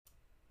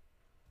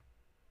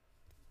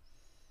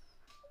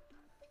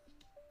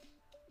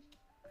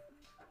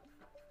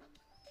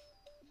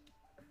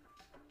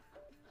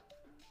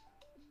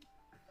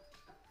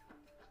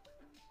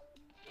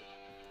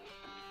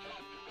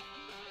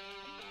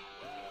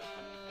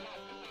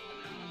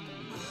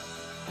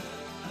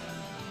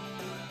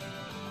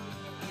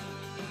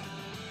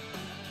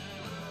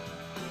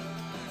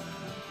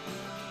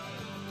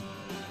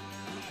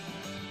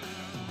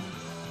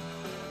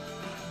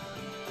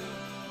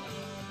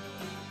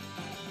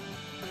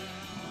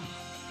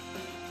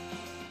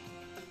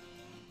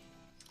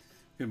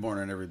Good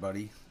morning,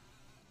 everybody.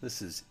 This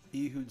is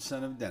Ehud,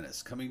 son of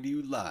Dennis, coming to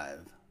you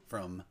live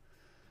from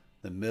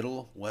the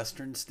middle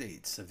western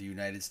states of the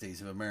United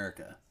States of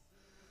America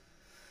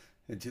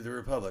and to the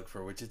republic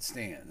for which it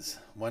stands,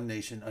 one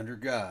nation under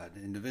God,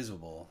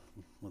 indivisible,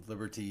 with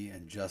liberty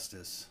and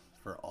justice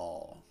for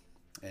all.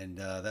 And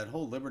that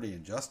whole liberty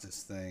and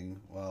justice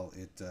thing, well,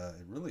 it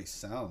really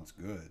sounds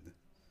good.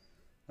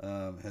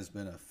 Has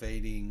been a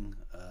fading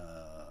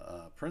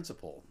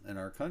principle in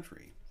our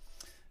country,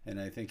 and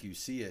I think you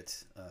see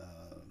it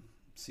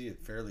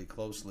fairly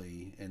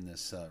closely in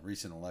this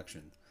recent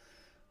election,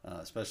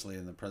 especially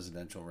in the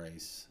presidential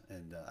race.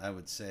 And I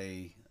would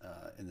say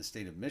in the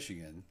state of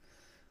Michigan,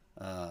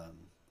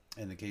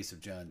 in the case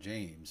of John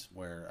James,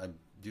 where I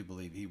do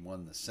believe he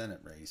won the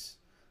Senate race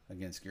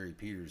against Gary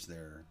Peters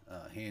there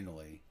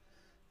handily,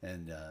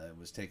 and it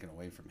was taken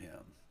away from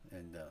him.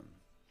 And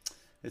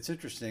it's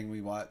interesting.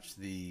 We watched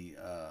there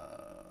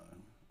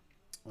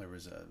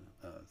was a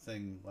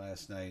thing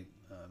last night.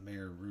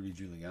 Mayor Rudy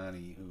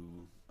Giuliani,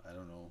 who I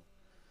don't know,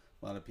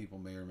 a lot of people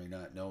may or may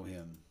not know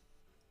him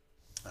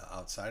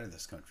outside of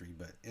this country,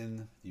 but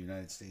in the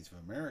United States of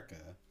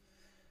America,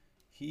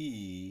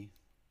 he,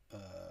 I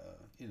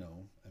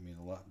mean,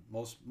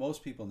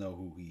 most people know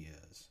who he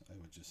is. I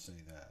would just say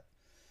that,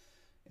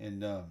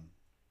 and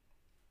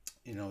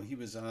he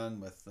was on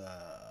with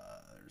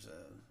there's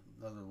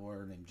another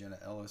lawyer named Jenna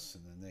Ellis,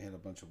 and then they had a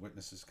bunch of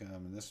witnesses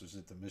come, and this was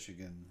at the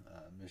Michigan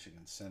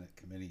Senate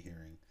committee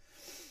hearing,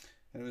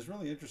 and it was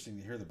really interesting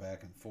to hear the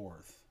back and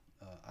forth.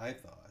 I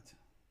thought,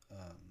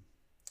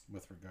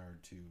 with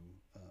regard to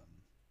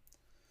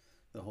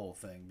the whole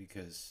thing,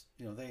 because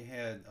they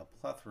had a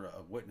plethora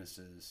of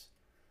witnesses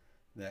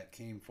that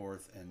came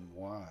forth and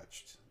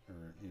watched,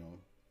 or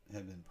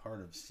had been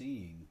part of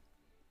seeing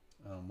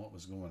what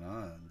was going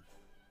on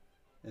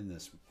in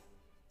this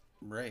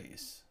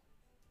race.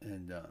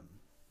 And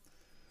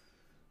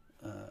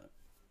let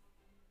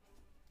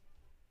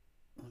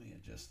me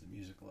adjust the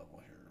music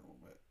level here a little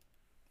bit.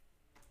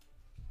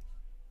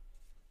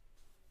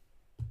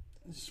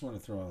 I just want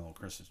to throw on a little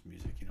Christmas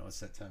music. It's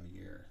that time of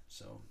year.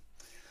 So,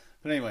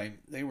 but anyway,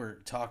 they were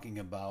talking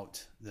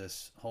about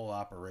this whole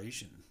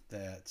operation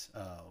that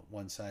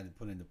one side had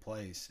put into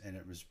place, and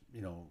it was,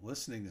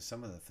 listening to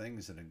some of the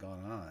things that had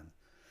gone on.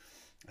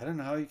 I don't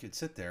know how you could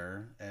sit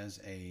there as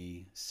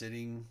a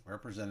sitting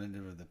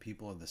representative of the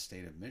people of the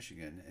state of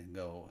Michigan and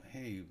go,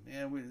 "Hey,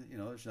 man,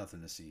 there's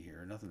nothing to see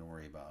here, nothing to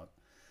worry about."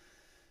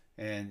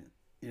 And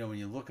when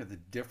you look at the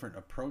different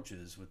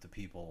approaches with the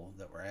people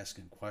that were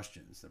asking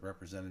questions, the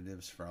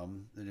representatives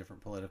from the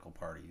different political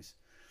parties,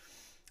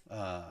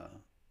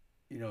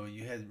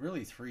 you had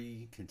really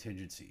three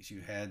contingencies.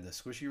 You had the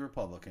squishy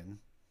Republican.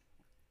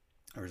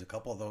 There was a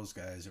couple of those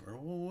guys that were,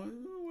 "Well,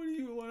 what do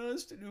you want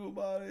us to do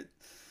about it?"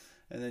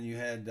 And then you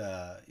had,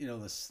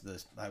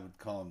 this I would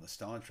call them the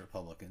staunch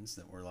Republicans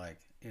that were like,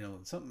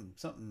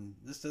 something.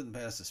 This doesn't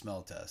pass the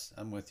smell test.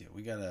 I'm with you.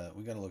 We gotta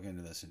look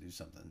into this and do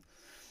something.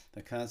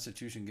 The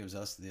Constitution gives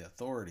us the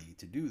authority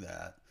to do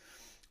that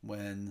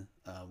when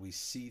we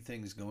see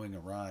things going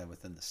awry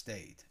within the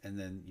state. And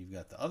then you've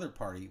got the other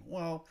party.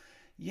 Well,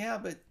 yeah,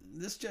 but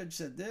this judge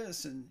said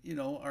this, and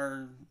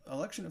our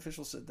election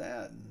official said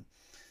that,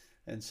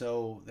 and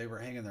so they were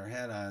hanging their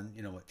hat on,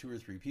 what two or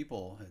three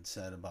people had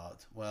said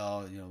about,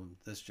 well,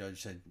 this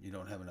judge said you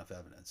don't have enough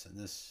evidence, and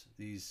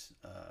these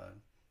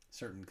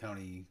certain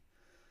county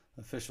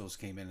officials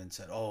came in and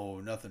said, oh,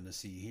 nothing to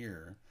see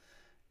here.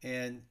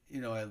 And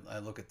I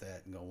look at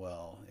that and go,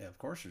 well, yeah, of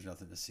course there's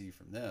nothing to see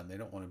from them. They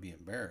don't want to be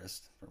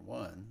embarrassed, for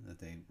one, that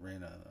they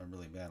ran a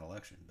really bad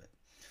election. But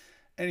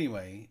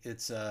anyway,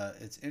 it's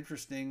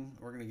interesting.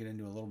 We're going to get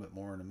into a little bit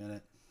more in a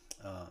minute,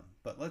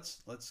 but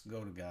let's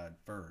go to God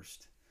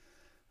first.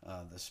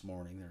 This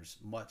morning, there's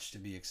much to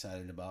be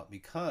excited about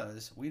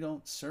because we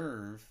don't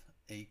serve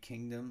a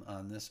kingdom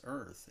on this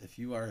earth. If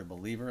you are a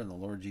believer in the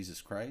Lord Jesus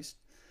Christ,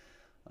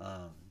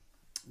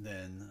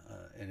 then,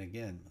 and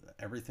again,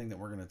 everything that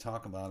we're going to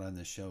talk about on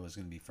this show is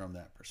going to be from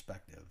that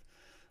perspective.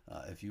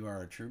 If you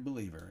are a true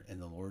believer in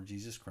the Lord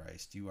Jesus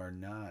Christ, you are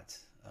not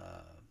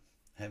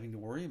having to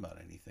worry about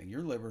anything.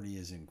 Your liberty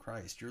is in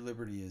Christ. Your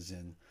liberty is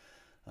in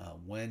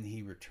when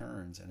he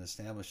returns and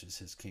establishes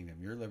his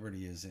kingdom. Your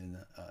liberty is in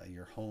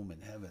your home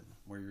in heaven,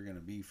 where you're going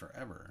to be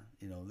forever.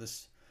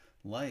 This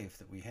life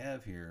that we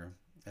have here,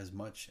 as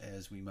much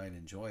as we might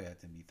enjoy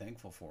it and be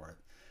thankful for it,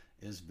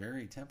 is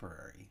very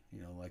temporary.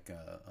 Like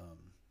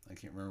I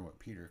can't remember what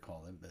Peter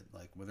called it, but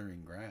like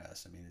withering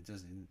grass. I mean,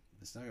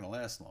 it's not going to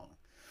last long.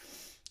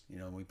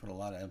 We put a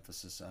lot of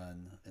emphasis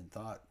on and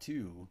thought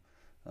to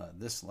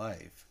this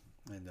life,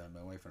 and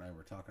my wife and I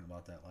were talking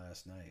about that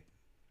last night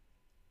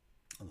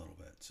a little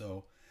bit.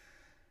 So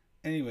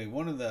anyway,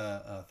 one of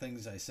the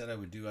things I said I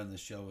would do on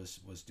this show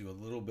was do a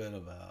little bit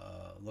of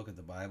a look at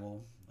the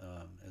Bible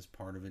as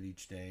part of it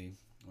each day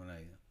when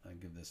I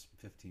give this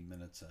 15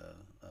 minutes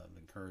of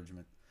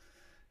encouragement.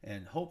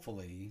 And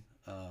hopefully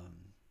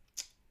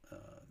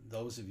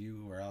those of you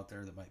who are out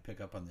there that might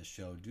pick up on this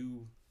show,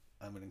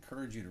 I would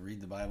encourage you to read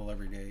the Bible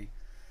every day.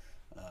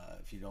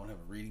 If you don't have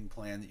a reading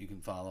plan that you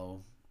can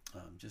follow,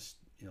 just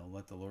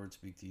let the Lord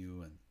speak to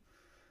you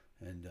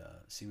and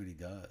see what He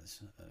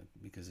does,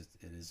 because it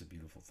is a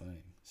beautiful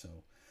thing. So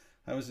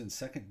I was in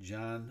 2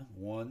 John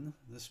 1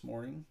 this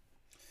morning,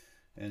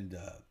 and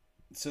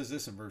it says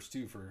this in verse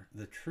 2: "For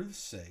the truth's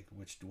sake,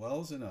 which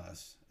dwells in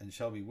us and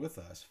shall be with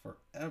us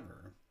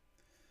forever,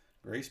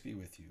 grace be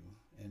with you,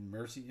 and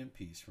mercy and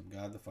peace from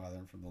God the Father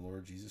and from the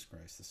Lord Jesus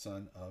Christ, the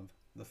Son of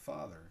the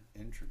Father,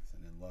 in truth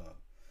and in love."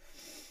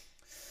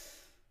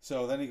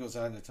 So then he goes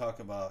on to talk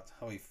about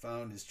how he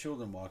found his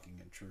children walking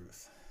in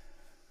truth,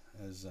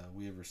 as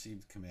we have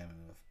received the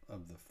commandment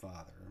of the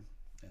Father.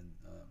 And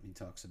he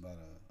talks about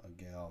a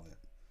gal that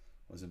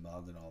was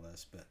involved in all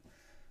this. But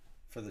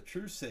for the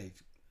truth's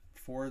sake,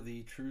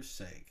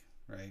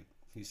 right?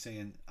 He's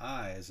saying,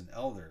 "I, as an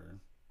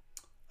elder,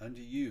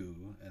 unto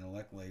you, an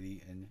elect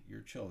lady, and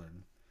your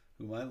children,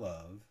 whom I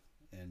love,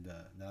 and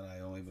not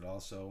I only, but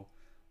also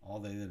all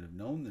they that have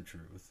known the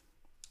truth."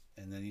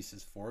 And then he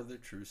says, "For the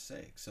truth's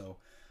sake." So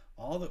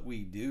all that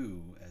we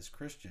do as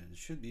Christians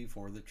should be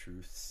for the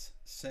truth's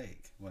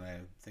sake. When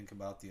I think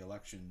about the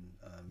election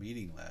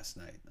meeting last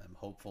night, I'm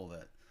hopeful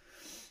that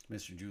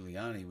Mr.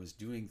 Giuliani was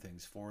doing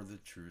things for the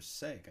truth's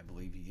sake. I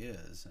believe he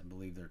is. I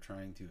believe they're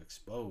trying to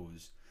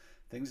expose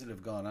things that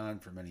have gone on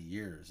for many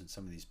years in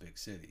some of these big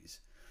cities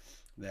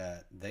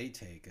that they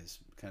take as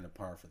kind of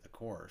par for the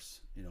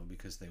course,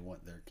 because they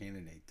want their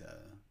candidate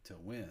to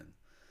win.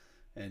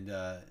 And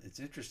it's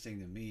interesting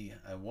to me.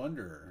 I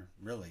wonder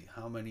really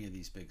how many of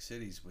these big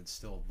cities would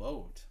still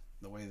vote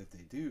the way that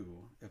they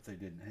do if they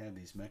didn't have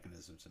these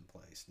mechanisms in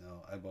place.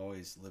 Now, I've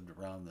always lived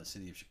around the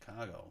city of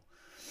Chicago,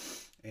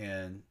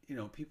 and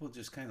people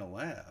just kind of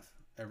laugh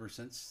ever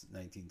since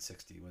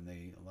 1960, when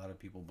a lot of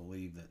people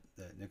believe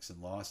that Nixon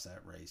lost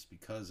that race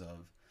because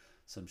of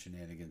some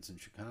shenanigans in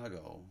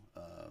Chicago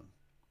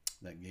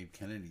that gave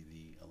Kennedy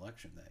the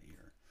election that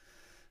year.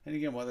 And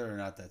again, whether or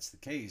not that's the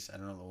case, I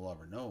don't know that we'll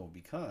ever know,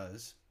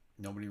 because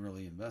nobody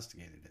really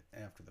investigated it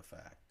after the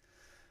fact.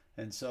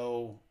 And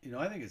so,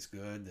 I think it's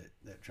good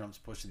that Trump's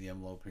pushing the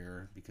envelope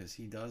here, because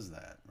he does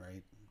that,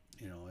 right?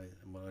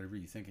 Whatever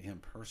you think of him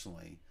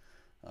personally,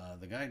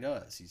 the guy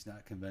does. He's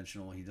not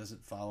conventional. He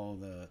doesn't follow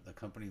the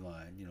company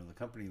line. The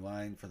company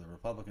line for the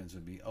Republicans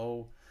would be,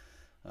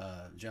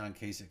 John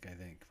Kasich, I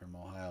think, from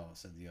Ohio,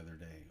 said the other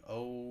day,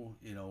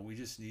 we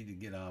just need to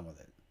get on with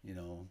it.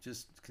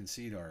 Just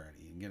concede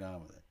already and get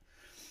on with it.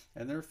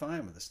 And they're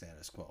fine with the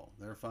status quo.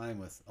 They're fine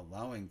with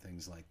allowing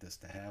things like this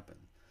to happen.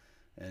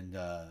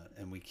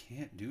 And we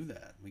can't do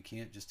that. We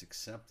can't just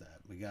accept that.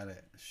 We got to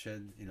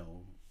shed,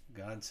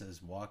 God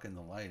says, walk in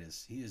the light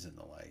as He is in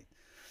the light.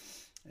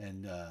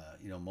 And,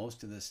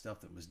 most of this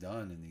stuff that was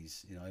done in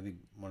these, I think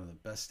one of the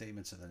best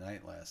statements of the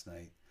night last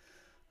night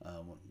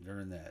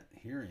during that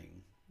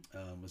hearing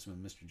was when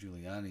Mr.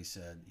 Giuliani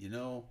said,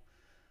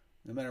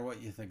 no matter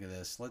what you think of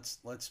this,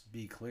 let's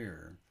be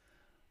clear.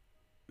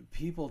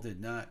 People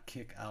did not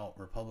kick out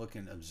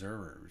Republican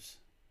observers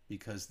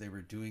because they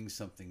were doing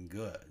something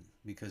good,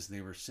 because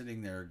they were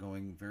sitting there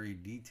going very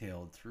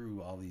detailed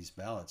through all these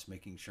ballots,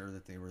 making sure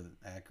that they were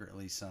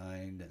accurately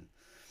signed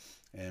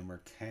and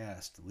were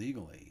cast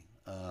legally.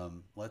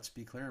 Let's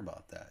be clear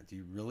about that. Do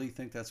you really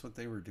think that's what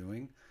they were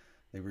doing?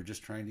 They were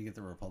just trying to get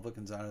the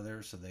Republicans out of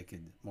there so they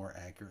could more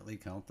accurately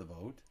count the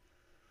vote?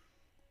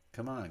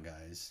 Come on,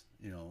 guys.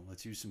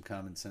 Let's use some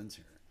common sense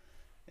here.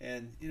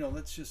 And,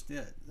 that's just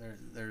it.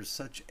 There's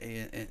such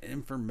an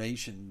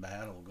information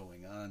battle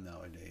going on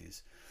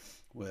nowadays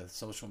with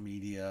social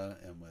media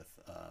and with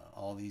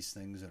all these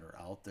things that are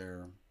out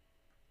there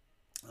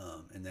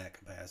in that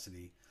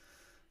capacity.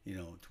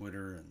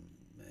 Twitter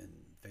and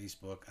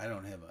Facebook. I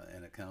don't have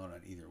an account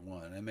on either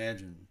one. I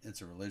imagine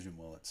It's a Religion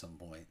will at some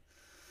point.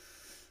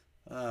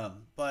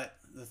 But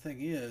the thing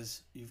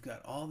is, you've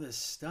got all this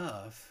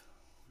stuff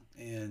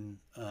and,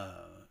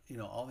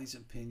 all these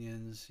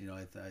opinions.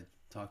 I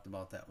talked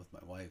about that with my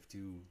wife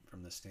too,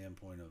 from the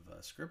standpoint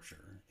of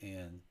Scripture,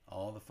 and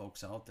all the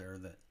folks out there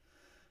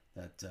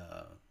that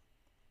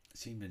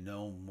seem to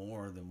know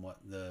more than what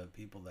the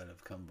people that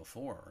have come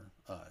before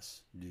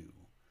us do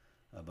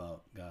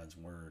about God's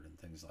Word and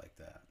things like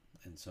that.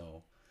 And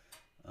so,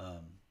 a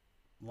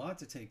lot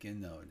to take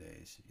in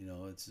nowadays.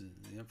 It's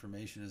the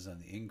information is on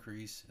the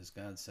increase, as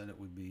God said it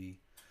would be,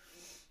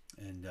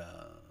 and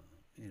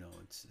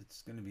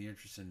it's going to be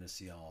interesting to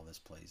see how all this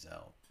plays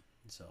out.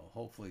 So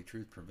hopefully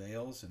truth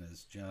prevails, and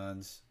as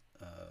John's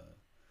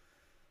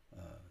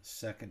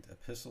second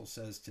epistle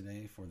says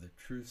today, for the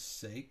truth's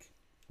sake,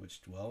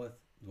 which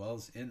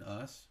dwells in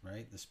us,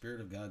 right? The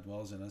Spirit of God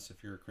dwells in us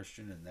if you're a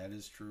Christian, and that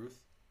is truth.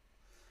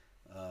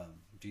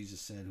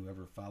 Jesus said,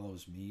 whoever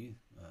follows me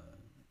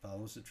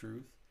follows the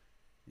truth,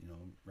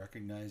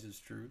 recognizes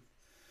truth.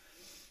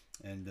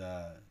 And,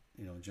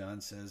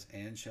 John says,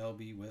 and shall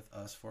be with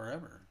us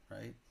forever,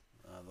 right?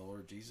 The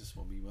Lord Jesus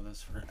will be with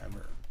us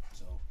forever.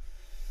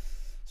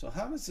 So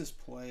how does this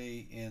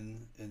play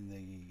in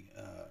the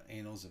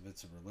annals of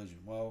It's a Religion?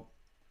 Well,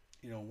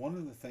 one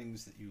of the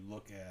things that you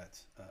look at,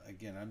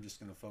 again, I'm just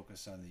going to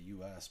focus on the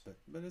U.S., but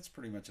it's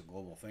pretty much a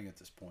global thing at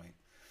this point,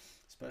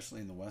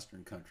 especially in the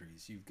Western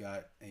countries. You've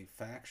got a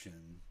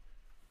faction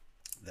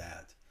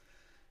that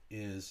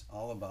is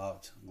all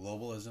about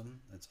globalism.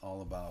 It's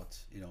all about,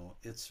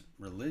 it's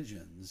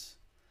religions,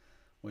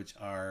 which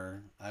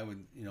are, I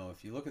would,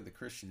 if you look at the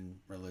Christian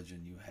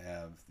religion, you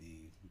have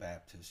the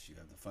Baptists, you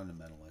have the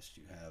fundamentalists,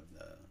 you have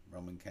the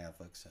Roman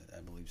Catholics.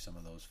 I believe some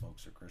of those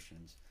folks are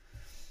Christians,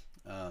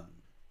 um,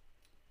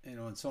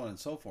 and so on and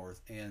so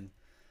forth. And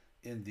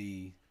in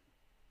the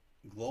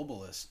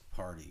globalist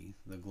party,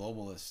 the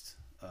globalist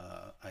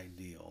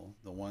ideal,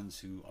 the ones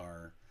who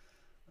are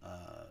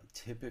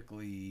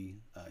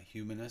typically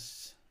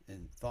humanists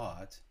in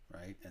thought,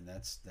 right? And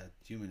that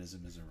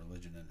humanism is a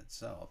religion in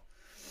itself.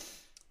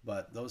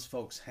 But those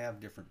folks have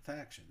different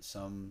factions.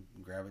 Some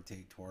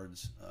gravitate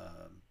towards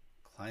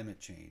climate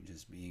change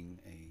as being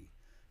a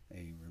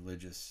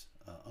religious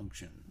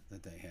unction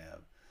that they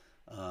have.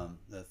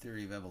 The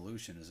theory of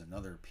evolution is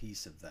another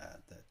piece of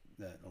that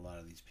a lot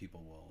of these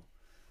people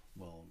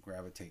will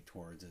gravitate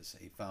towards as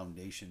a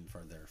foundation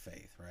for their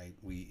faith, right?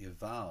 We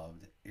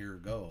evolved,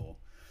 ergo,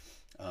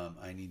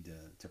 I need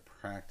to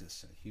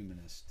practice a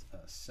humanist,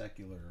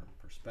 secular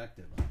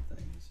perspective on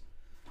things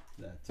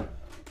that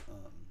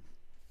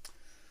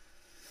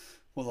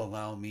will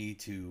allow me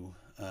to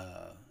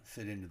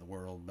fit into the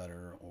world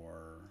better,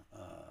 or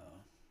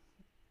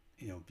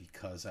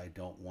because I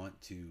don't want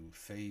to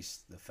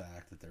face the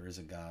fact that there is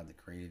a God that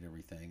created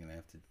everything and I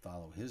have to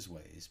follow his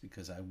ways,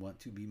 because I want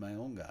to be my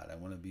own God. I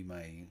want to be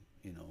my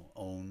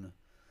own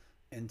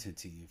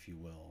entity, if you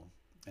will,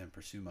 and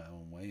pursue my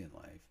own way in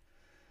life.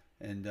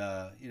 And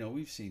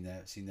we've seen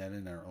that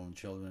in our own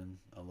children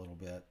a little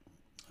bit.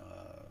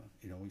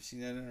 We've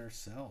seen that in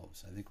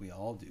ourselves. I think we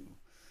all do,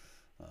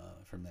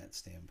 from that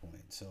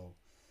standpoint. So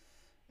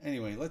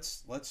anyway,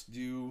 let's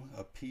do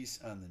a piece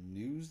on the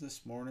news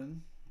this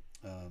morning.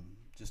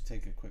 Just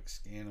take a quick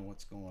scan of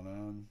what's going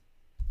on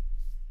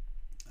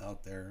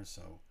out there.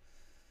 So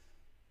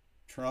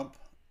Trump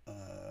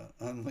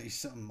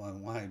unleashed something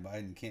on why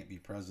Biden can't be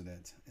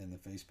president in the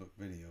Facebook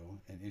video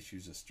and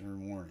issues a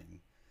stern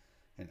warning.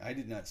 And I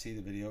did not see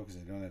the video because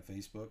I don't have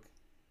Facebook,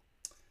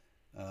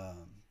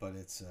 but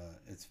it's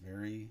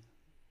very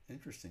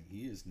interesting.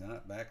 He is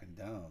not backing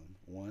down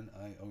one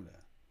iota.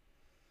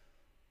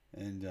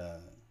 And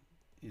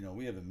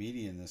we have a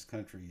media in this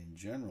country in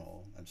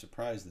general. I'm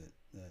surprised that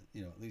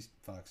at least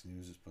Fox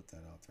News has put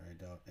that out there. I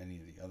doubt any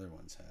of the other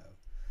ones have,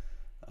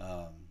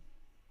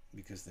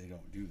 because they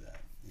don't do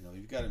that.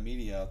 You've got a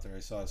media out there.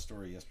 I saw a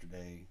story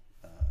yesterday.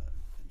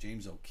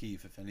 James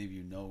O'Keefe, if any of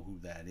you know who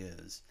that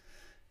is,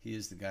 he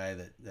is the guy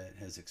that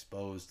has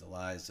exposed the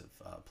lies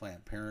of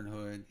Planned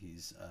Parenthood.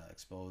 He's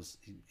exposed.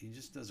 He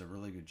just does a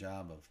really good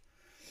job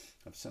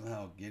of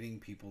somehow getting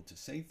people to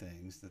say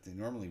things that they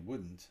normally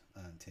wouldn't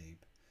on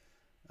tape.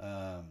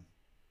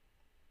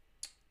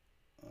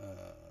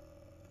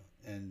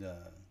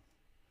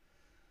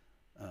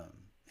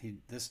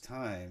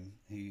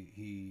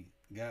 He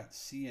got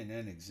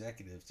CNN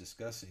executives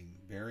discussing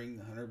burying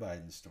the Hunter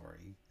Biden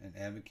story and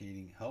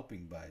advocating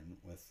helping Biden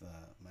with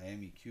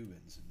Miami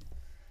Cubans. And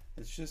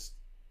it's just,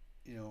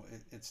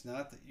 it's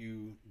not that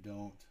you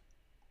don't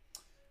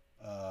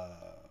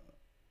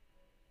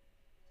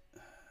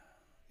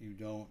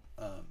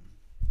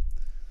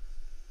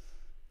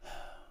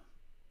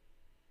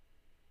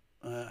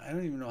I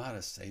don't even know how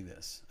to say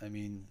this. I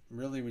mean,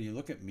 really, when you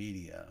look at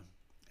media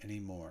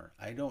anymore,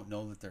 I don't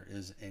know that there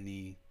is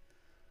any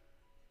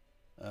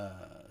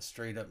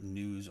straight up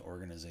news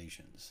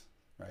organizations,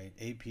 right?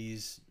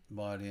 AP's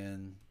bought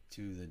in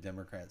to the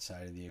Democrat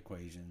side of the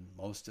equation.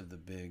 Most of the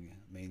big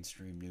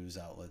mainstream news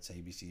outlets,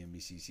 ABC,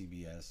 NBC,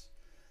 CBS,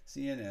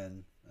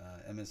 CNN,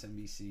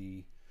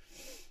 MSNBC,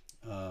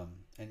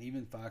 and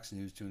even Fox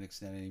News to an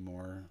extent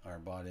anymore, are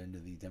bought into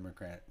the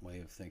Democrat way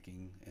of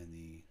thinking. And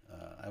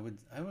I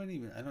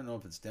don't know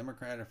if it's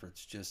Democrat or if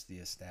it's just the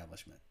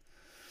establishment.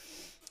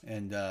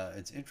 And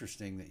it's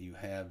interesting that you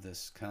have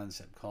this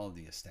concept called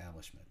the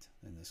establishment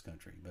in this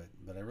country,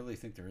 but I really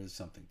think there is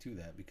something to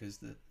that, because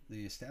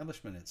the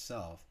establishment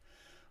itself,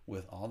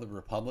 with all the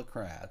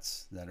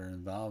Republicrats that are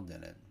involved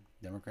in it,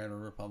 Democrat or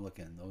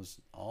Republican,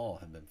 those all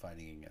have been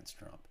fighting against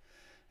Trump.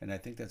 And I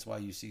think that's why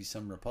you see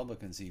some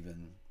Republicans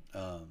even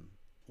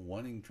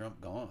wanting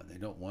Trump gone. They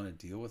don't want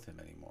to deal with him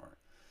anymore.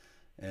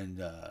 And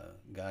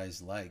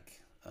guys like,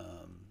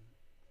 and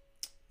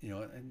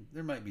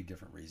there might be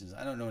different reasons.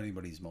 I don't know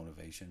anybody's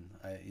motivation.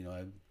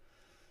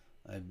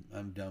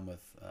 I'm done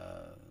with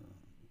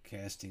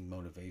casting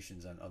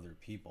motivations on other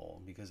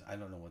people, because I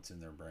don't know what's in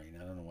their brain. I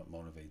don't know what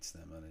motivates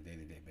them on a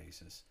day-to-day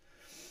basis.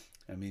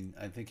 I mean,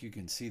 I think you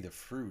can see the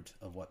fruit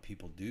of what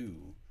people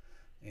do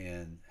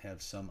and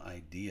have some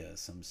idea,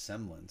 some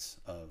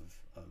semblance of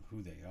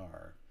who they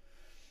are.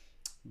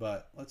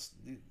 But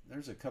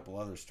there's a couple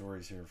other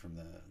stories here from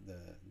the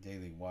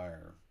Daily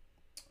Wire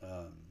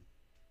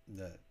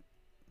that,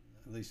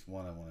 at least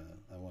one I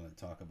want to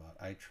talk about.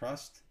 I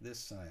trust this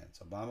science.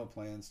 Obama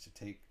plans to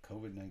take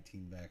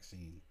COVID-19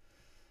 vaccine,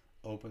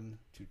 open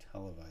to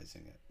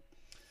televising it.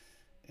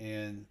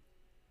 And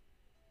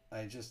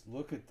I just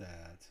look at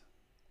that,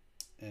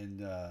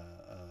 and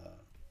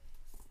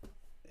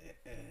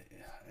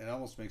it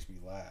almost makes me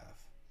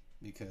laugh,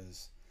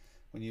 because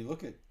when you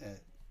look at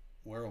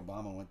where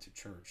Obama went to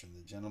church and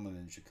the gentleman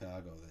in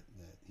Chicago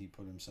that he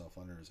put himself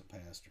under as a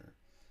pastor,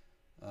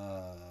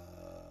 uh,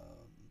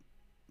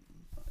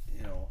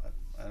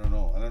 I don't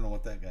know. I don't know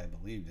what that guy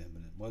believed in,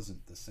 but it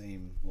wasn't the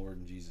same Lord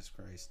and Jesus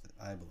Christ that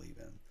I believe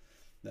in.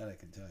 That I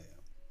can tell you.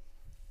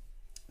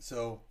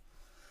 So,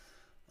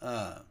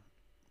 uh,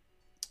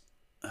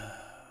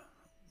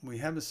 we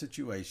have a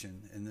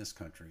situation in this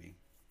country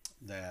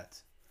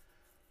that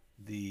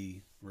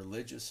the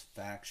religious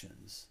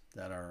factions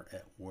that are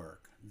at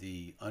work,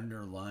 the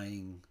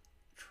underlying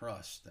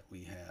trust that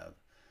we have,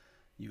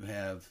 you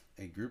have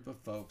a group of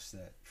folks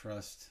that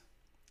trust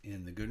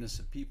in the goodness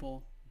of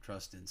people,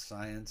 trust in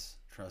science,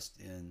 trust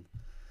in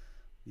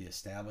the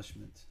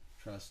establishment,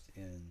 trust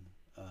in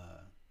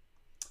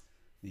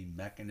the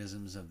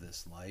mechanisms of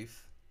this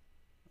life,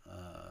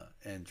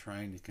 and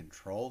trying to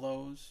control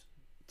those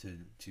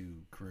to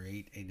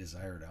create a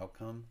desired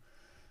outcome.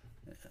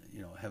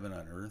 Heaven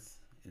on earth.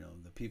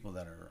 The people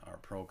that are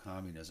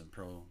pro-communism,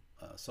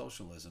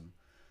 pro-socialism,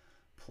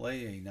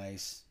 play a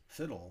nice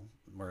fiddle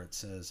where it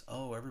says,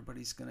 "Oh,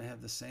 everybody's going to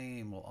have the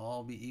same. We'll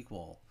all be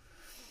equal."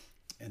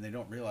 And they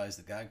don't realize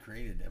that God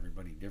created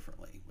everybody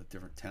differently, with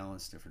different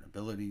talents, different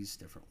abilities,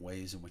 different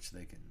ways in which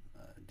they can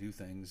do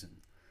things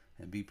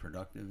and be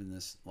productive in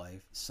this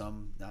life.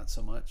 Some not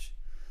so much,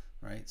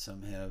 right?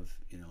 Some have,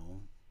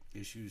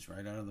 issues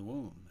right out of the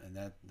womb. And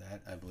that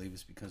I believe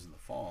is because of the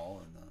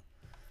fall and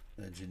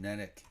the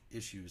genetic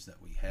issues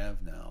that we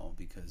have now,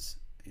 because,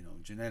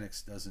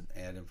 genetics doesn't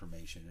add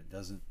information. It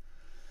doesn't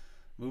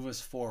move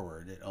us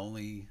forward. It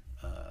only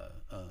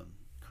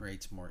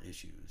creates more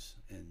issues,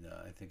 and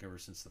I think ever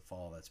since the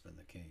fall that's been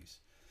the case.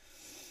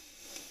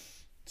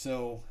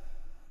 So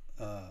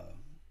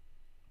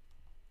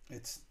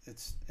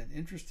it's an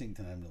interesting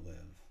time to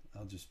live.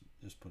 I'll just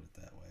put it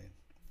that way.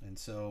 And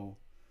so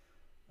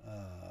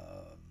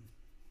I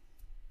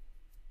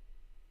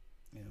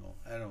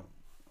don't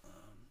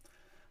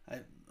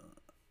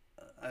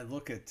I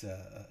look at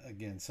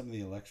again some of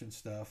the election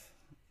stuff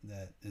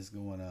that is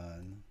going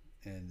on,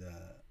 and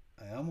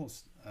I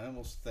almost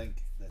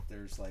think that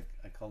there's, like,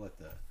 I call it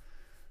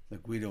the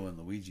Guido and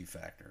Luigi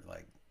factor.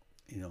 Like,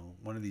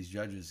 one of these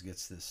judges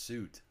gets this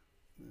suit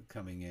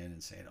coming in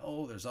and saying,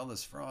 "Oh, there's all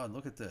this fraud.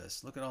 Look at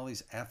this. Look at all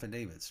these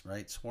affidavits,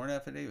 right? Sworn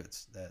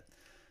affidavits that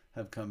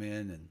have come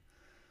in." And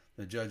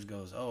the judge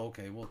goes, "Oh,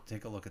 okay, we'll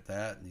take a look at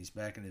that." And he's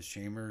back in his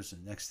chambers,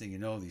 and next thing you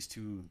know, these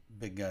two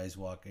big guys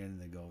walk in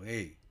and they go,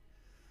 Hey,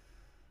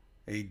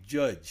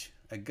 Judge,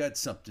 I got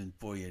something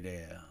for you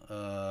there.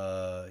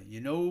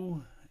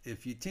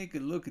 If you take a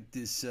look at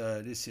this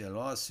here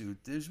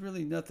lawsuit, there's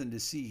really nothing to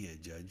see here,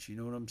 Judge. You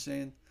know what I'm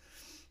saying?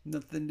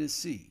 Nothing to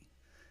see.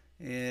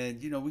 And,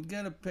 we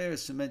got a pair of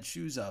cement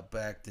shoes out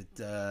back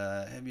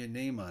that have your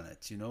name on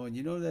it, and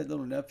that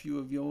little nephew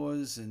of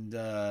yours and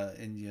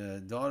your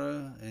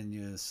daughter and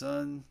your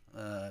son,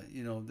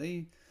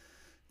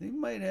 they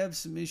might have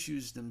some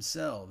issues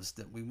themselves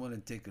that we want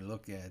to take a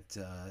look at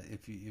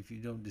if you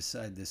don't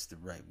decide this the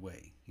right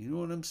way. You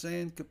know what I'm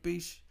saying?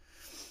 Capiche?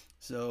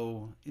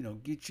 So,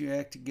 get your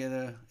act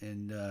together,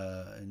 and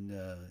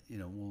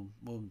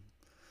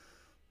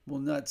we'll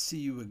not see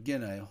you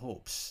again, I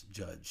hopes,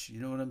 Judge. You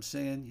know what I'm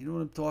saying? You know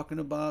what I'm talking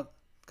about?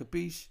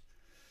 Capiche?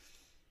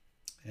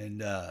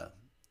 And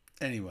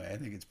anyway, I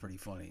think it's pretty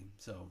funny.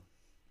 So,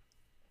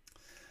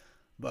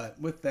 but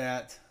with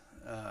that,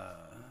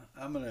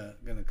 I'm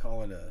gonna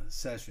call it a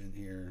session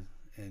here,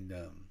 and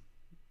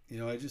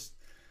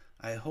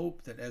I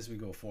hope that as we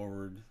go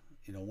forward,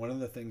 one of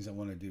the things I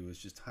want to do is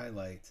just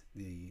highlight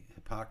the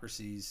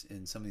hypocrisies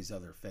in some of these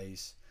other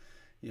faiths.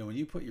 When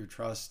you put your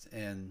trust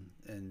and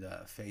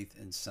faith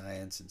in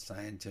science and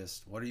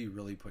scientists, what are you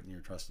really putting your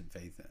trust and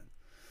faith in?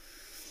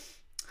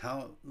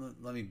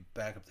 Let me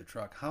back up the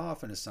truck. How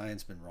often has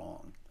science been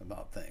wrong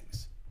about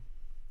things?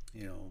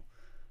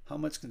 How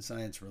much can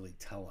science really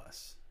tell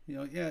us?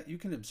 Yeah, you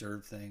can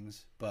observe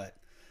things, but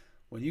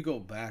when you go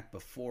back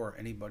before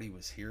anybody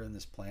was here on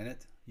this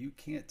planet, you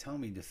can't tell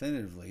me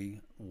definitively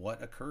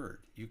what occurred.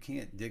 You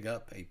can't dig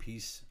up a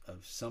piece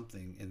of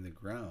something in the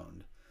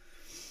ground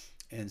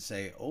and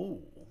say,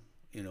 "Oh,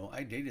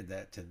 I dated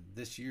that to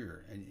this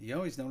year." And you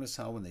always notice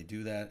how when they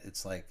do that,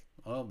 it's like,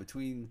 well,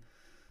 between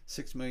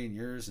 6 million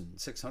years and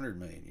 600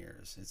 million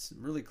years. It's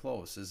really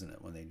close, isn't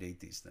it, when they date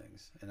these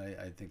things? And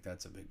I think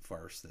that's a big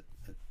farce that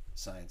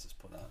science has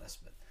put on us.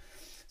 But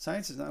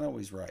science is not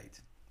always right.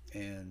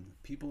 And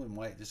people in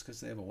white, just because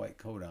they have a white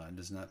coat on,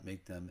 does not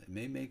make them, it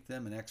may make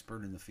them an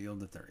expert in the field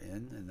that they're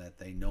in and that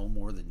they know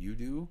more than you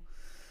do,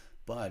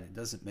 but it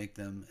doesn't make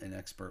them an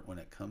expert when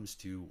it comes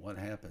to what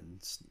happened,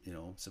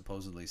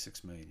 supposedly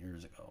 6 million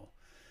years ago.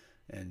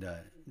 And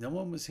no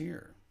one was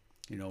here.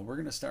 We're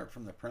going to start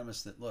from the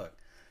premise that, look,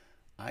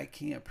 I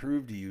can't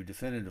prove to you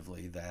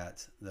definitively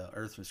that the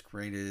earth was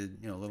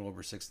created, a little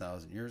over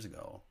 6,000 years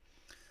ago.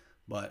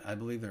 But I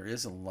believe there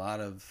is a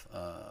lot of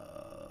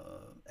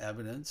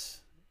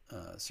evidence,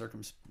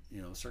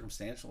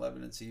 circumstantial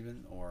evidence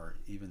even, or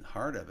even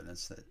hard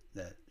evidence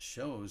that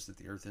shows that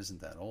the earth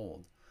isn't that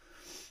old.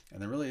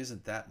 And there really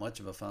isn't that much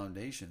of a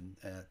foundation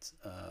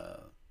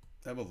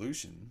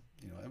evolution,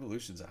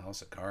 evolution's a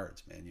house of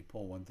cards, man. You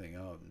pull one thing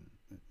out,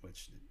 and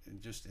which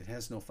it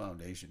has no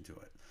foundation to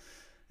it.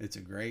 It's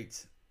a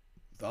great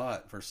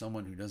thought for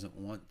someone who doesn't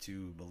want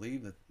to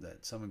believe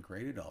that someone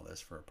created all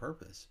this for a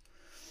purpose.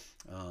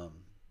 Um,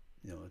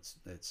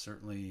 it's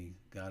certainly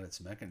got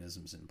its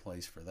mechanisms in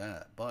place for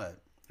that,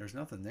 but there's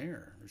nothing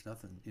there. There's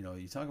nothing.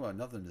 You talk about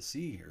nothing to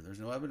see here. There's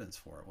no evidence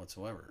for it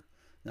whatsoever.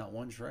 Not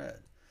one shred.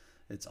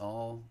 It's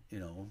all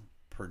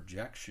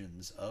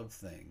projections of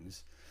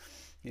things,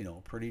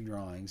 pretty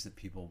drawings that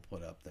people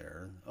put up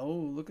there. Oh,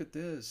 look at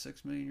this.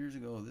 6 million years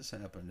ago, this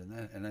happened and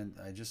that. And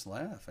I just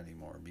laugh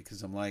anymore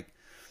because I'm like,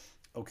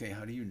 okay,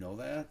 how do you know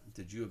that?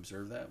 Did you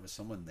observe that? Was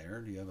someone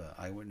there? Do you have an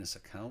eyewitness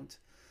account?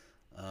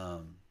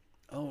 Um,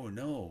 oh,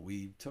 no,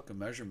 we took a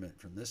measurement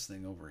from this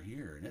thing over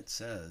here and it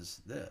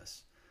says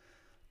this.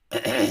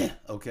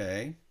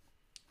 Okay,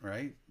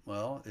 right?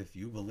 Well, if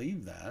you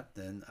believe that,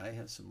 then I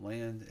have some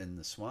land in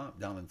the swamp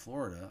down in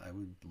Florida. I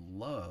would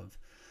love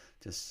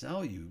to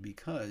sell you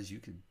because you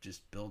could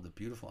just build a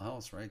beautiful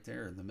house right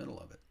there in the middle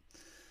of it.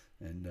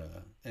 And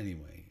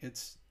anyway,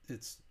 it's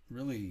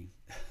really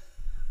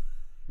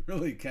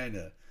really kind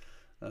of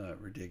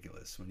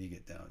ridiculous when you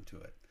get down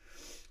to it.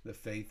 The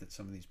faith that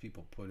some of these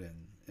people put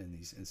in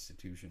these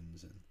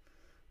institutions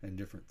and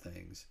different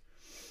things.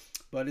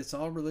 But it's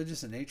all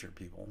religious in nature,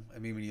 people. I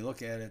mean, when you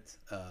look at it,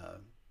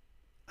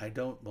 I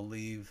don't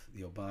believe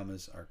the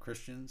Obamas are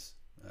Christians.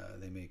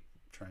 They may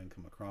try and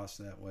come across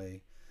that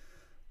way.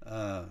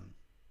 Um,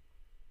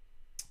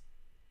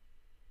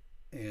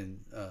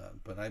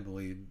 but I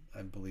believe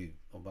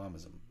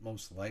Obama's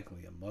most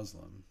likely a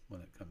Muslim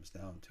when it comes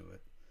down to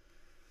it.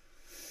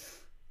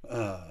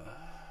 Uh,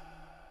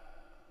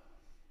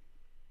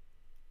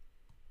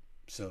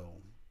 so,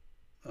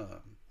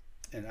 um,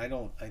 and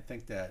I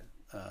think that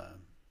a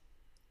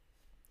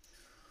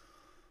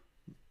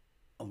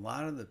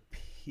lot of the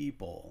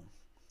people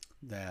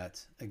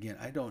that, again,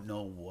 I don't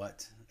know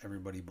what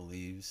everybody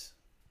believes,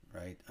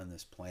 right, on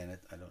this planet.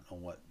 I don't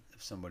know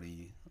if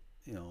somebody,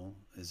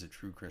 is a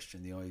true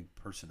Christian. The only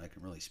person I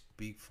can really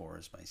speak for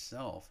is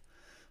myself.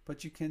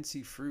 But you can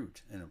see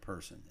fruit in a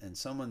person, and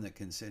someone that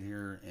can sit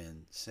here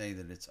and say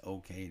that it's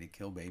okay to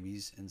kill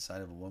babies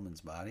inside of a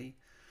woman's body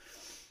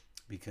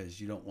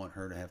because you don't want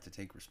her to have to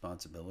take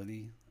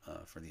responsibility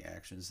for the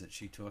actions that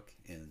she took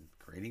in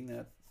creating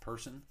that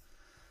person,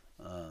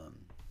 um,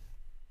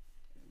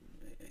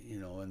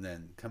 and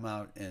then come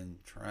out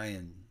and try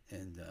and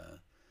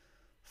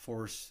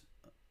force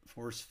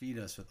feed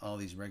us with all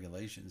these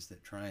regulations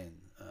that try and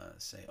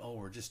say, oh,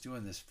 we're just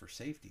doing this for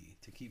safety,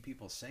 to keep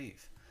people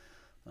safe.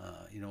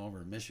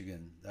 Over in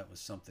Michigan, that was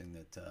something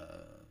that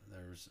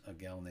there's a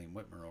gal named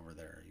Whitmer over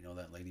there,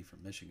 that lady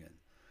from Michigan,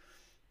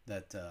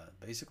 that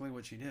basically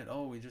what she did,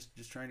 oh, we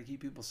just trying to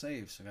keep people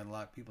safe, so got to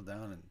lock people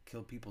down and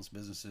kill people's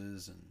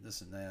businesses and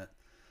this and that.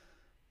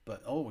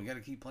 But, oh, we got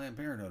to keep Planned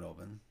Parenthood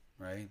open,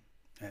 right?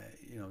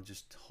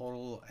 Just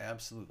total,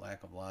 absolute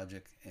lack of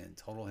logic and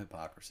total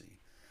hypocrisy.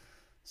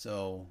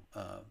 So,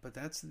 but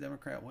that's the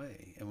Democrat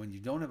way. And when you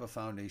don't have a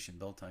foundation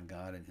built on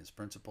God and his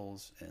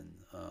principles and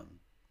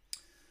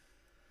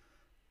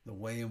the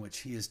way in which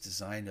he has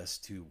designed us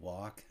to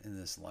walk in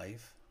this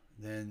life,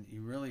 then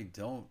you really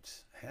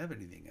don't have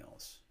anything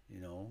else.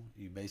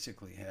 You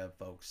basically have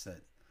folks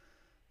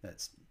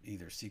that's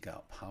either seek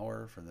out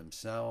power for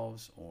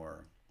themselves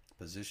or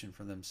position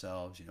for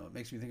themselves. It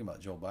makes me think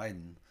about Joe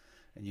Biden,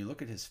 and you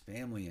look at his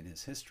family and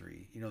his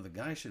history. The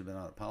guy should have been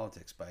out of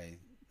politics by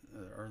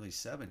the early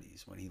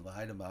 70s when he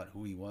lied about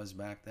who he was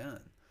back then.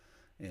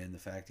 And the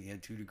fact he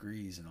had 2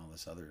 degrees and all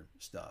this other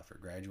stuff, or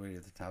graduated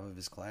at the top of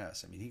his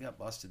class. I mean, he got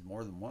busted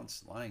more than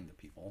once lying to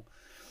people,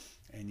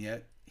 and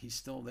yet he's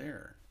still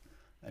there.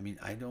 I mean,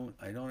 I don't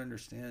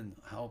understand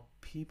how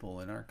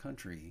people in our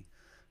country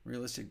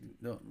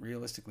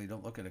realistically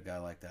don't look at a guy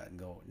like that and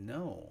go,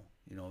 no,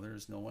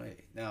 there's no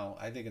way. Now,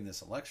 I think in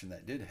this election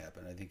that did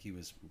happen. I think he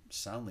was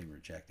soundly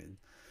rejected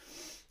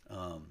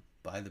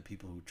by the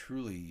people who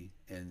truly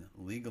and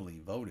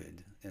legally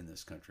voted in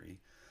this country.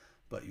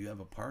 But you have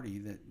a party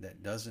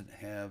that doesn't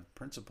have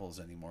principles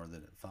anymore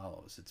that it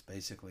follows. It's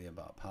basically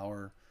about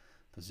power,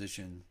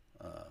 position,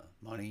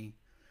 money,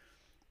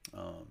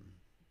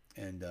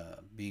 and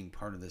being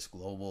part of this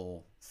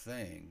global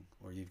thing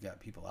where you've got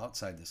people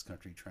outside this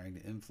country trying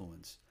to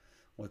influence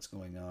what's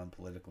going on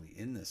politically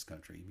in this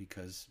country.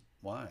 Because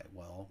why?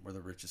 Well, we're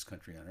the richest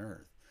country on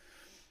earth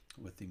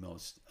with the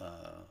most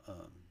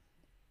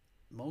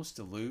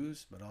to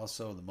lose, but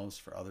also the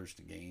most for others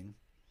to gain.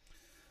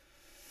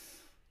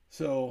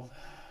 So,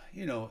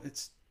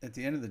 it's at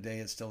the end of the day,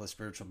 it's still a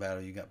spiritual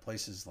battle. You got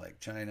places like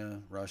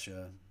China,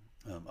 Russia,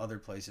 other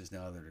places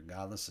now that are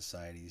godless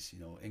societies.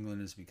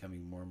 England is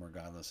becoming more and more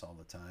godless all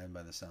the time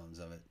by the sounds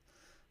of it.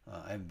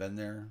 I haven't been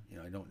there.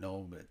 I don't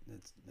know, but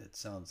it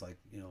sounds like,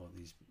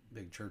 these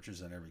big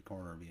churches on every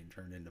corner are being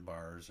turned into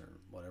bars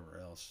or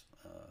whatever else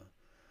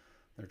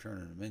they're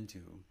turning them into.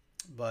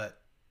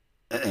 But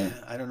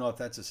I don't know if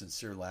that's a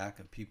sincere lack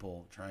of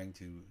people trying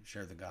to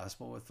share the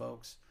gospel with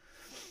folks,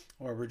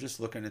 or we're just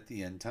looking at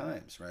the end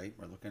times, right?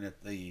 We're looking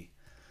at the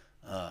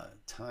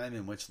time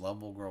in which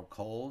love will grow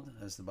cold,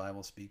 as the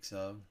Bible speaks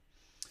of,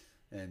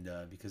 and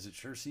because it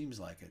sure seems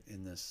like it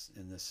in this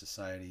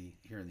society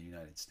here in the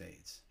United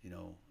States.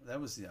 That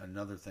was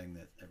another thing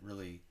that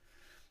really,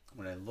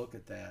 when I look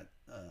at that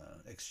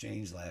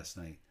exchange last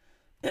night,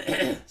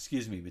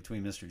 excuse me,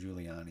 between Mr.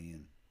 Giuliani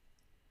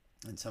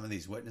and some of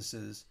these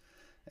witnesses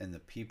and the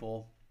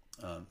people,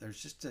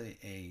 there's just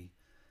a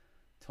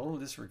total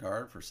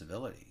disregard for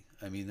civility.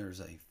 I mean, there's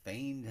a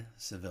feigned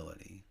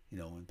civility,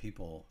 when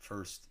people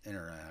first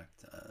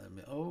interact.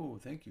 Oh,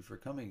 thank you for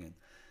coming,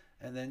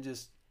 and then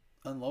just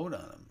unload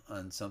on them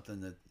on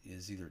something that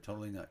is either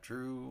totally not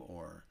true,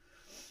 or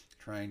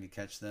trying to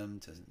catch them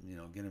to,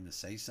 get them to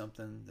say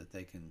something that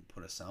they can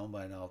put a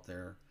soundbite out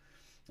there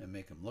and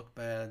make them look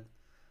bad.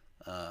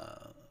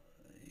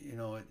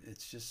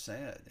 It's just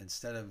sad.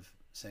 Instead of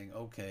saying,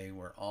 okay,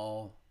 we're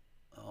all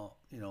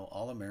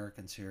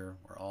Americans here,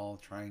 we're all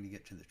trying to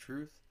get to the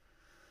truth.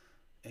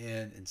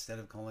 And instead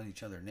of calling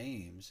each other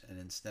names, and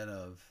instead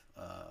of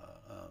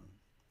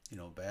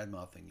bad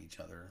mouthing each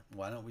other,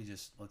 why don't we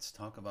let's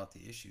talk about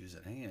the issues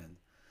at hand,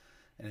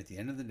 and at the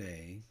end of the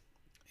day,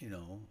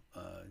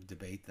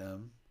 debate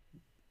them,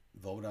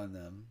 vote on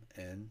them,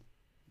 and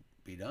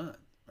be done,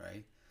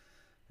 right?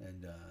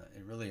 And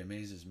it really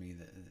amazes me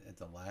that at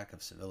the lack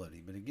of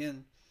civility. But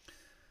again,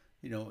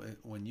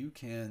 when you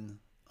can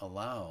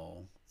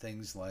allow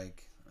things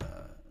like,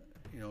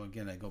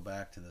 again, I go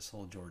back to this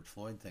whole George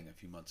Floyd thing a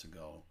few months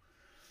ago.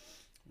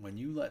 When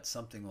you let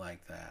something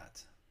like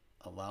that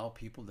allow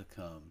people to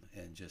come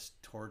and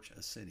just torch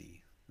a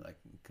city, like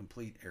a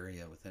complete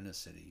area within a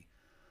city,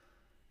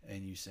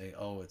 and you say,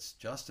 oh, it's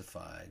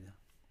justified.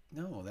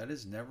 No, that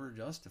is never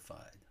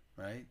justified,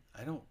 right?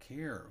 I don't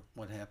care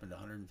what happened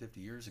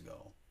 150 years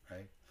ago,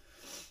 right?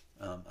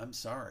 I'm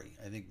sorry.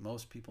 I think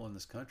most people in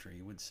this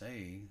country would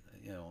say,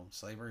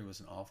 slavery was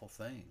an awful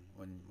thing.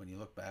 When you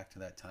look back to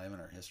that time in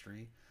our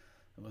history,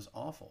 it was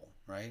awful,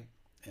 right?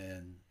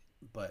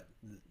 But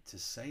to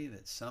say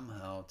that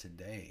somehow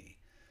today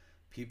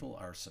people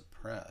are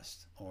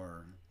suppressed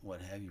or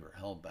what have you, or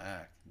held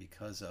back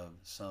because of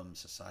some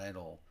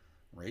societal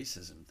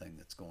racism thing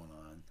that's going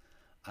on,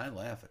 I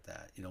laugh at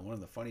that. One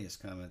of the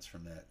funniest comments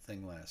from that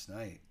thing last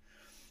night,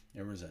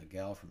 there was a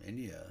gal from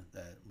India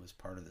that was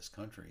part of this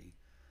country,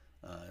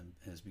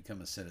 has become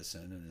a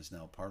citizen and is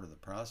now part of the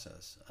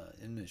process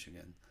in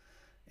Michigan.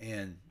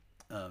 And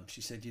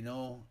she said,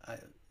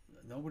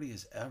 nobody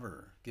has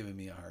ever given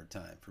me a hard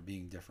time for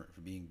being different,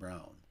 for being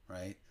brown,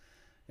 right?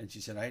 And she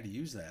said, I had to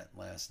use that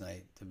last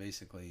night to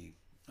basically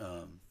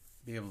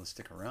be able to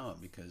stick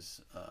around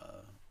because,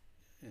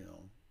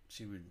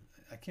 she would,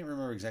 I can't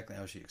remember exactly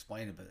how she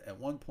explained it, but at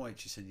one point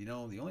she said, the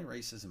only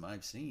racism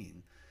I've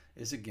seen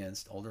is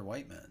against older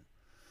white men.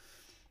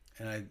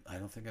 And I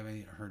don't think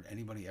I've heard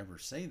anybody ever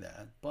say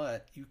that,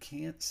 but you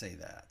can't say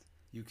that.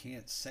 You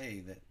can't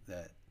say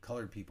that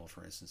colored people,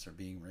 for instance, are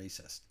being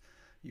racist.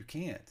 You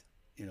can't.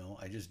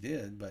 I just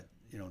did, but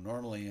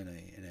normally in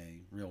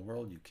a real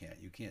world you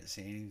can't. You can't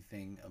say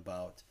anything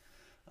about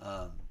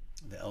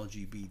the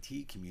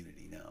LGBT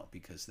community now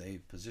because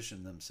they've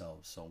positioned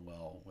themselves so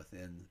well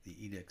within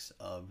the edicts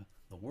of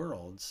the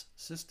world's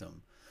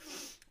system,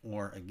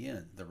 or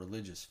again the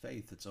religious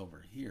faith that's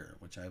over here,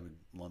 which I would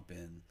lump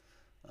in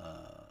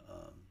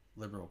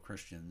liberal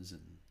Christians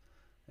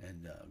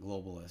and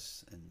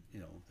globalists, and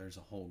there's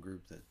a whole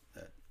group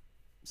that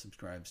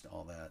subscribes to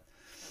all that.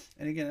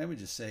 And again, I would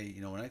just say,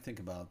 when I think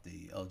about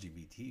the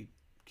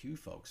LGBTQ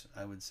folks,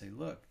 I would say,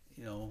 look,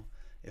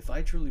 if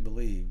I truly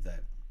believe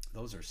that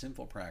those are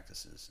sinful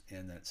practices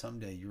and that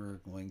someday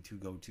you're going to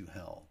go to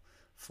hell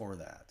for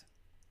that,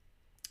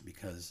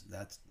 because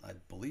I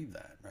believe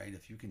that, right?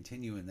 If you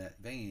continue in that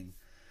vein,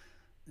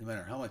 no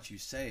matter how much you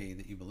say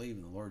that you believe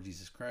in the Lord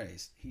Jesus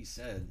Christ, he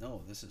said,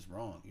 no, this is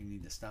wrong. You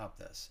need to stop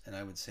this. And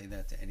I would say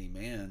that to any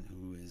man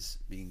who is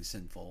being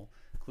sinful,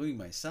 including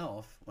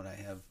myself. When I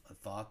have a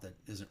thought that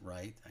isn't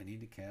right, I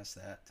need to cast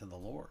that to the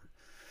Lord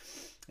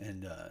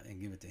and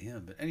give it to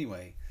him. But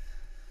anyway,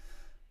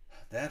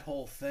 that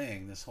whole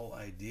thing, this whole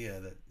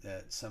idea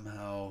that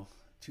somehow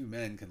two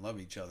men can love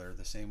each other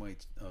the same way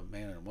a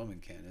man and a woman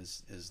can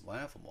is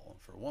laughable,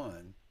 for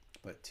one.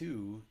 But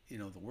two,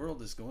 the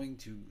world is going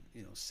to,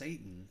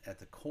 Satan at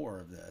the core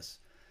of this,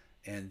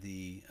 and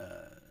the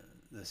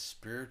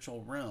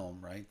spiritual realm,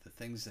 right? The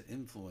things that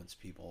influence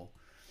people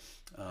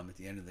at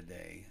the end of the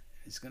day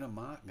is going to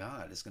mock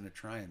God. It's going to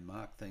try and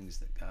mock things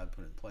that God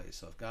put in place.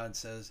 So if God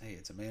says, hey,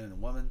 it's a man and a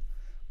woman,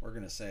 we're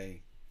going to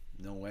say,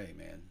 no way,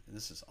 man.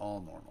 This is all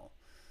normal.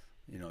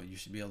 You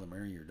should be able to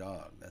marry your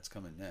dog. That's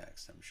coming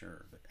next, I'm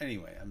sure. But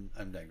anyway,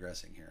 I'm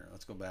digressing here.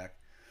 Let's go back.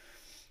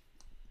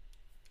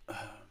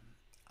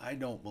 I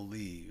don't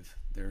believe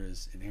there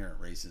is inherent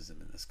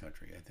racism in this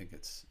country. I think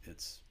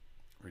it's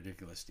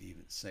ridiculous to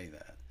even say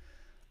that.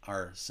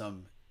 Are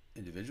some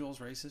individuals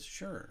racist?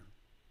 Sure.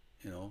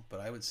 But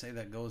I would say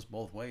that goes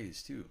both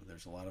ways too.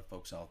 There's a lot of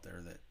folks out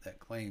there that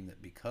claim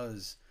that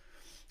because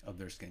of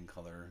their skin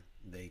color,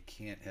 they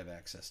can't have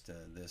access to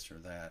this or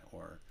that,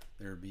 or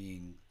they're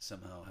being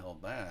somehow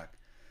held back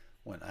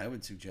when I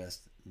would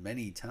suggest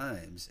many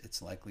times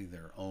it's likely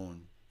their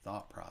own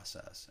thought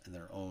process and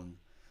their own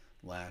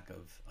lack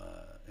of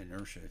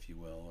inertia, if you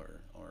will,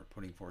 or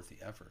putting forth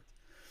the effort.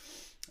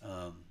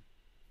 Um,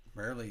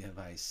 Rarely have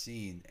I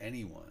seen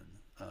anyone,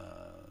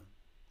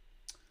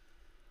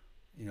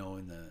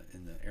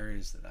 in the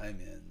areas that I'm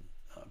in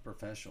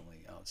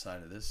professionally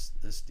outside of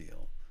this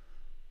deal.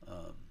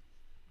 Um,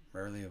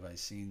 Rarely have I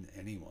seen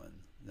anyone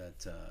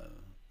that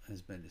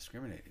has been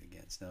discriminated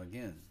against. Now,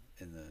 again,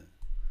 in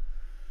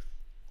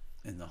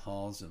the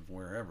halls of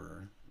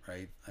wherever,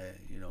 right?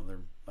 There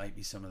might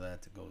be some of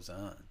that goes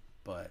on,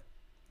 but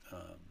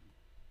um,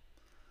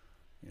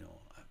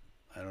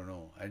 I don't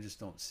know. I just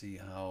don't see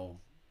how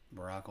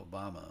Barack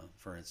Obama,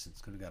 for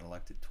instance, could have got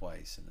elected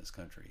twice in this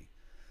country.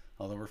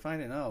 Although we're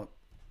finding out,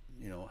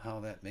 how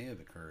that may have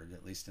occurred,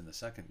 at least in the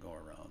second go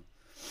around.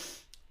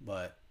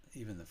 But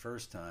even the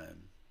first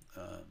time,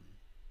 um,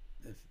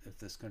 if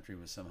this country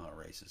was somehow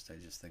racist,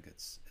 I just think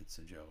it's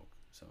a joke.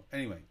 So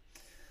anyway,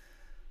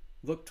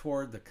 look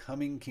toward the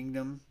coming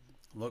kingdom.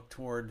 Look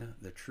toward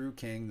the true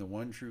King, the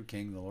one true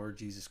King, the Lord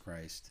Jesus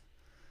Christ,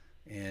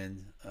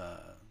 and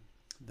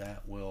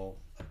that will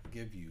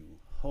give you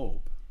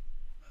hope,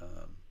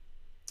 um,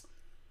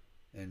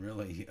 and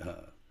really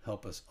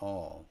help us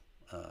all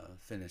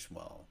finish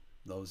well.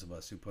 Those of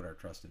us who put our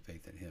trust and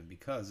faith in Him,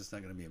 because it's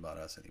not going to be about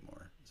us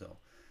anymore. So,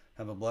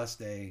 have a blessed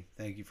day.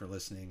 Thank you for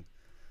listening.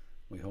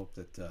 We hope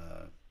that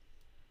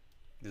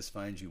this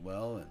finds you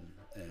well,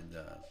 and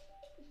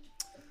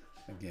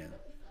again,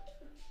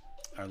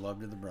 our love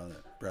to the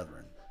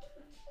brethren.